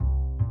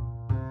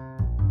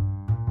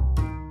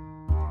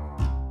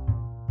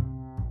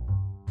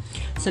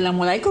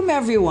Assalamualaikum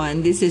everyone.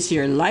 This is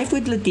your Life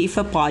with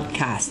Latifa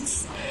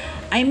podcasts.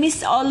 I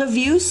missed all of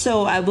you,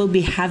 so I will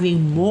be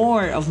having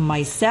more of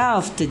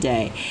myself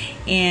today.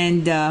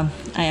 And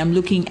I am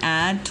looking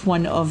at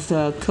one of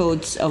the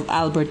quotes of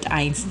Albert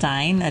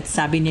Einstein. At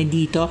sabi niya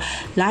dito,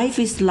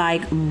 life is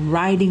like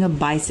riding a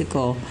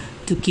bicycle.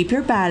 To keep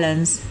your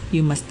balance,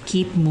 you must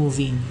keep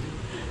moving.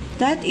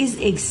 That is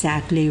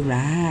exactly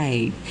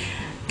right.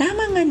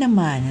 Tama nga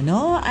naman,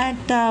 ano?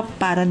 At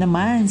para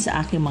naman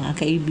sa aking mga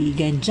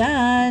kaibigan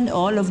dyan,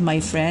 all of my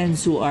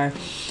friends who are,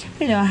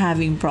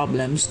 having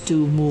problems to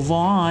move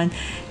on,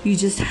 you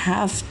just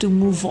have to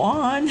move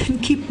on and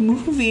keep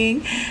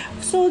moving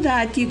so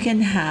that you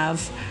can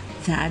have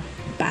that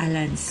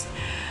balance.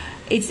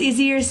 It's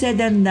easier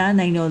said than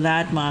done, I know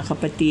that, mga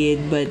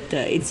kapatid, but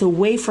it's a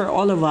way for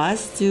all of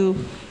us to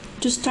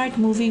start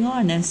moving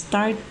on and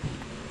start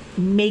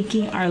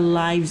making our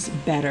lives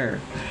better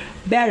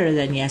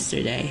than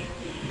yesterday.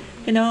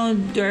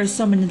 There are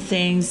so many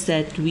things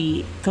that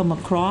we come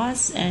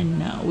across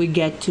and we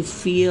get to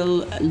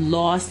feel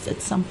lost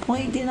at some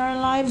point in our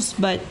lives,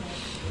 but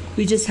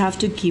we just have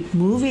to keep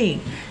moving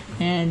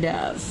and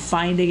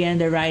find again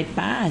the right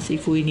path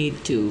if we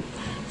need to.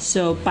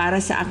 So,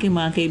 para sa aking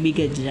mga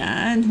kaibigan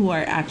dyan who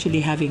are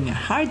actually having a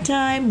hard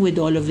time with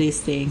all of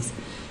these things,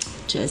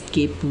 just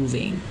keep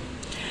moving.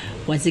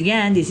 Once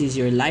again, this is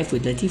your Life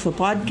with Latifa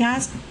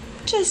podcast.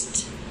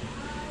 Just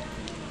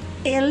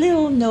a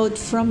little note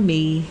from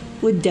me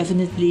would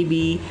definitely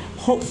be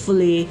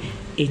hopefully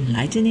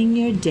enlightening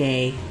your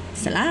day.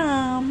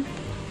 Salam!